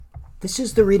This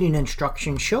is the Reading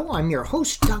Instruction Show. I'm your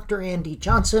host, Dr. Andy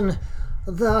Johnson.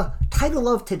 The title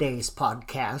of today's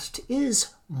podcast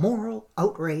is Moral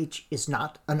Outrage is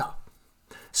Not Enough.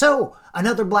 So,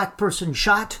 another black person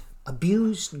shot,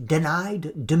 abused,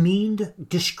 denied, demeaned,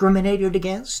 discriminated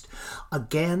against,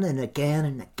 again and again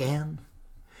and again.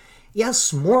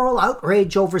 Yes, moral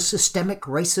outrage over systemic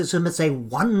racism is a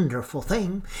wonderful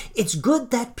thing. It's good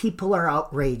that people are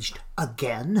outraged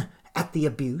again at the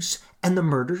abuse and the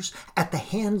murders at the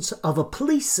hands of a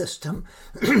police system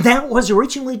that was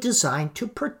originally designed to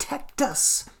protect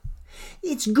us.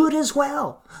 It's good as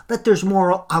well that there's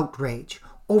moral outrage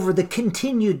over the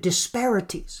continued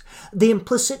disparities, the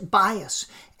implicit bias,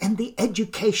 and the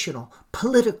educational,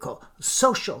 political,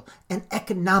 social, and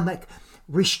economic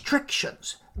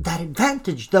restrictions that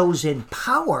advantage those in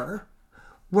power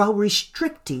while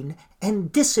restricting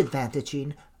and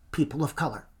disadvantaging people of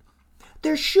color.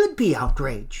 There should be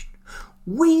outrage.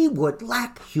 We would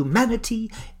lack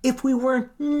humanity if we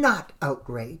were not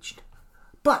outraged.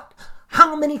 But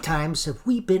how many times have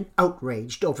we been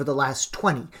outraged over the last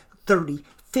 20, 30,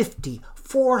 50,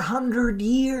 400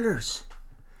 years?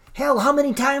 Hell, how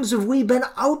many times have we been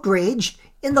outraged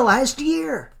in the last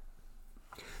year?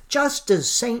 Just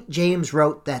as St. James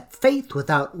wrote that faith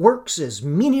without works is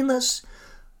meaningless,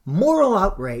 moral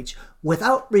outrage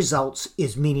without results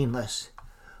is meaningless.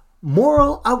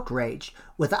 Moral outrage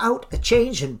without a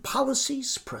change in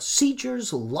policies,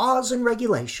 procedures, laws, and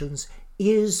regulations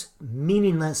is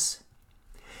meaningless.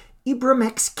 Ibram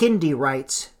X. Kendi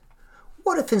writes,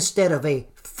 "What if instead of a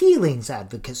feelings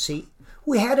advocacy,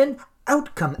 we had an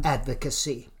outcome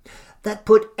advocacy that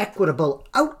put equitable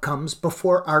outcomes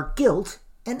before our guilt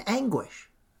and anguish?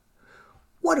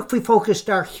 What if we focused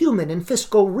our human and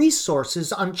fiscal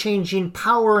resources on changing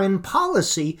power and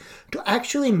policy to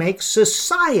actually make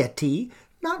society,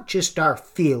 not just our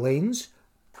feelings,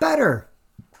 better?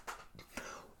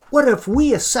 What if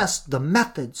we assessed the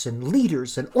methods and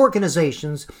leaders and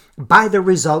organizations by the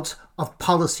results of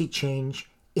policy change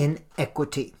in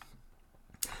equity?"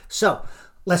 So,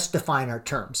 let's define our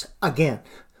terms. Again,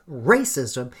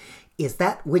 racism is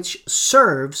that which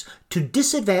serves to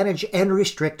disadvantage and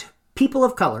restrict people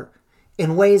of color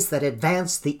in ways that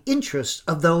advance the interests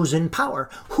of those in power,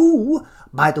 who,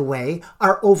 by the way,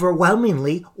 are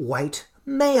overwhelmingly white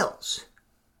males.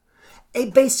 A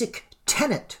basic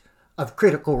tenet of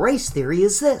critical race theory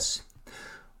is this: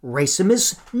 racism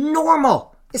is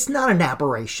normal. It's not an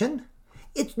aberration.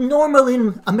 It's normal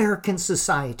in American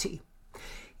society.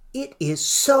 It is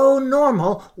so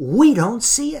normal we don't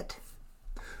see it.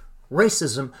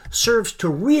 Racism serves to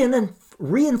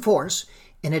reinforce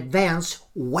and advance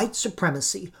white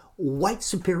supremacy, white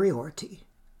superiority.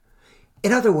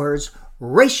 In other words,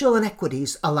 racial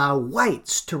inequities allow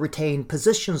whites to retain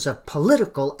positions of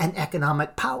political and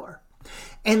economic power.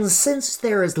 And since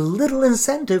there is little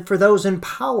incentive for those in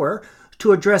power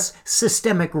to address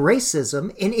systemic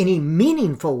racism in any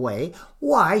meaningful way,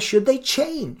 why should they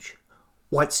change?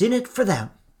 What's in it for them?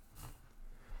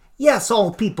 Yes,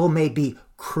 all people may be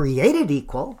created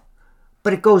equal,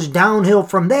 but it goes downhill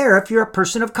from there if you're a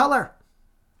person of color.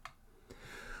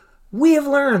 We have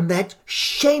learned that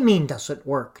shaming doesn't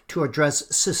work to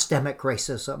address systemic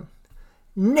racism.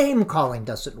 Name-calling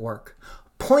doesn't work.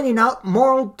 Pointing out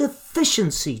moral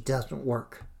deficiency doesn't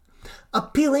work.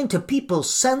 Appealing to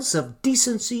people's sense of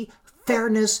decency,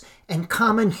 fairness, and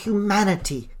common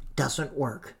humanity doesn't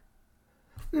work.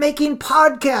 Making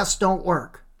podcasts don't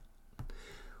work.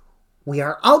 We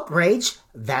are outraged.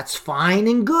 That's fine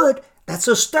and good. That's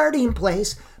a starting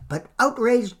place, but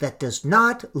outrage that does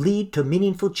not lead to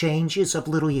meaningful change is of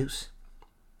little use.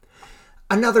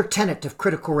 Another tenet of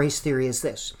critical race theory is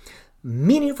this: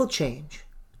 meaningful change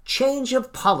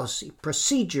of policy,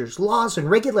 procedures, laws, and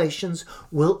regulations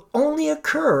will only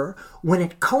occur when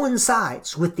it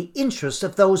coincides with the interests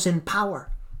of those in power.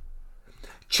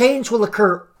 Change will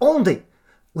occur only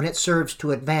when it serves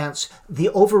to advance the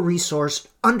over-resourced,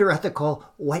 under-ethical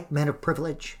white men of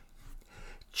privilege.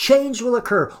 Change will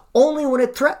occur only when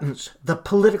it threatens the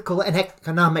political and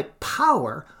economic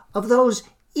power of those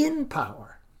in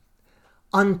power.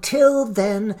 Until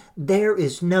then, there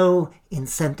is no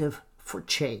incentive for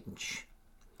change.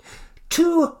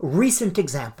 Two recent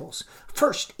examples.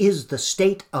 First is the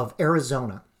state of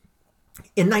Arizona.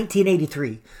 In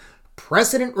 1983,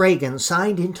 President Reagan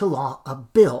signed into law a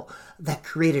bill that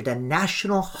created a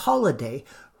national holiday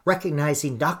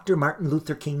recognizing Dr. Martin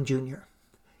Luther King Jr.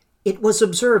 It was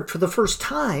observed for the first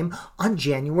time on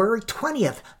January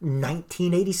 20th,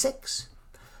 1986.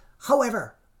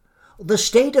 However, the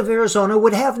state of Arizona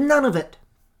would have none of it.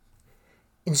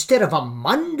 Instead of a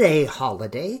Monday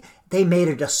holiday, They made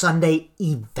it a Sunday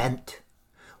event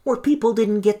where people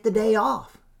didn't get the day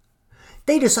off.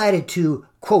 They decided to,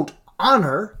 quote,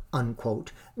 honor,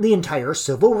 unquote, the entire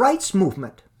civil rights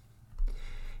movement.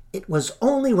 It was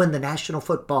only when the National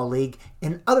Football League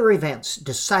and other events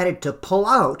decided to pull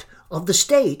out of the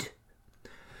state,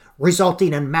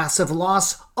 resulting in massive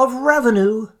loss of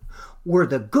revenue, were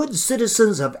the good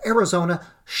citizens of Arizona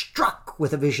struck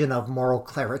with a vision of moral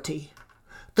clarity.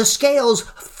 The scales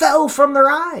fell from their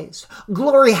eyes.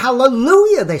 Glory,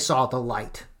 hallelujah, they saw the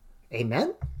light.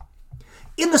 Amen?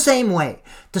 In the same way,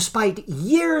 despite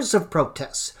years of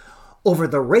protests over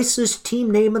the racist team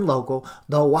name and logo,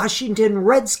 the Washington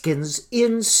Redskins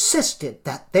insisted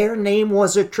that their name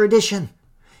was a tradition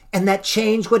and that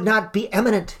change would not be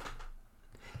imminent.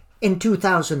 In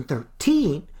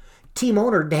 2013, team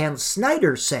owner Dan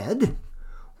Snyder said,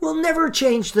 "We'll never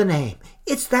change the name.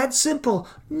 It's that simple.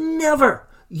 Never.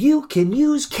 You can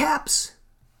use caps."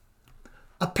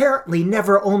 Apparently,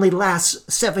 never only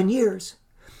lasts 7 years.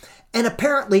 And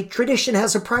apparently, tradition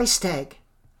has a price tag.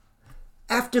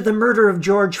 After the murder of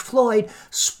George Floyd,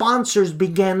 sponsors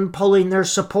began pulling their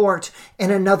support,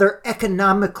 and another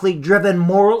economically driven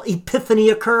moral epiphany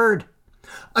occurred.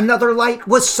 Another light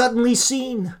was suddenly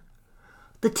seen.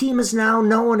 The team is now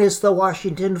known as the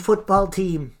Washington Football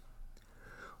Team.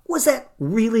 Was that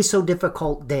really so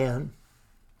difficult, Dan?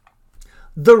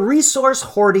 The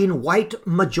resource-hoarding white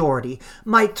majority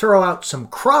might throw out some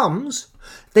crumbs.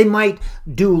 They might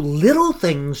do little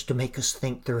things to make us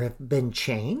think there have been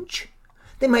change.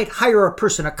 They might hire a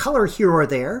person of color here or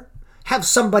there, have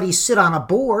somebody sit on a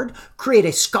board, create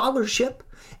a scholarship,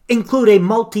 include a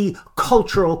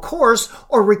multicultural course,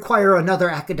 or require another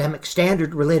academic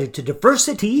standard related to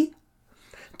diversity.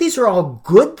 These are all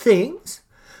good things,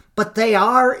 but they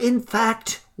are, in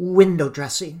fact, window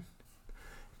dressing.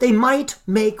 They might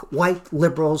make white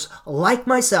liberals like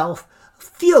myself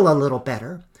feel a little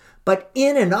better, but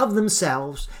in and of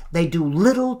themselves, they do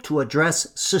little to address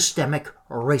systemic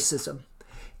racism.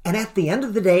 And at the end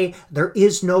of the day, there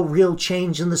is no real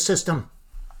change in the system.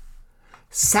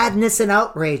 Sadness and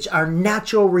outrage are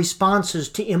natural responses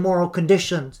to immoral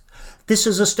conditions. This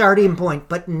is a starting point,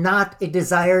 but not a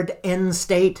desired end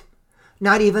state,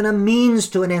 not even a means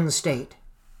to an end state.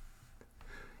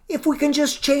 If we can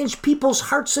just change people's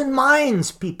hearts and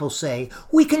minds, people say,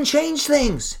 we can change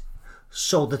things.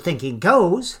 So the thinking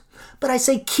goes, but I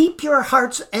say keep your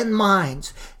hearts and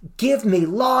minds. Give me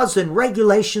laws and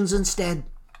regulations instead.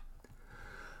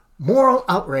 Moral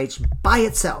outrage by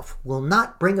itself will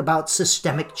not bring about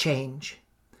systemic change.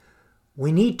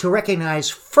 We need to recognize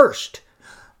first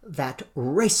that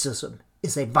racism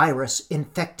is a virus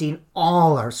infecting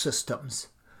all our systems: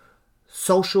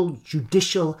 social,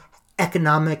 judicial,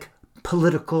 economic,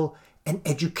 political, and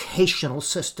educational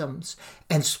systems,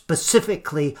 and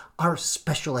specifically our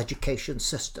special education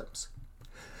systems.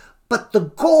 But the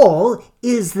goal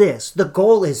is this. The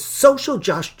goal is social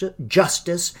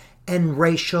justice and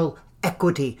racial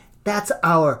equity. That's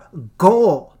our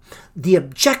goal. The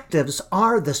objectives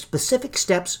are the specific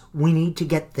steps we need to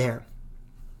get there.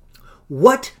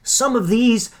 What some of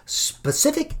these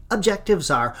specific objectives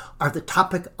are the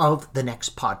topic of the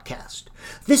next podcast.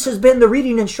 This has been the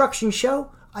Reading Instruction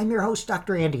Show. I'm your host,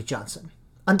 Dr. Andy Johnson.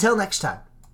 Until next time.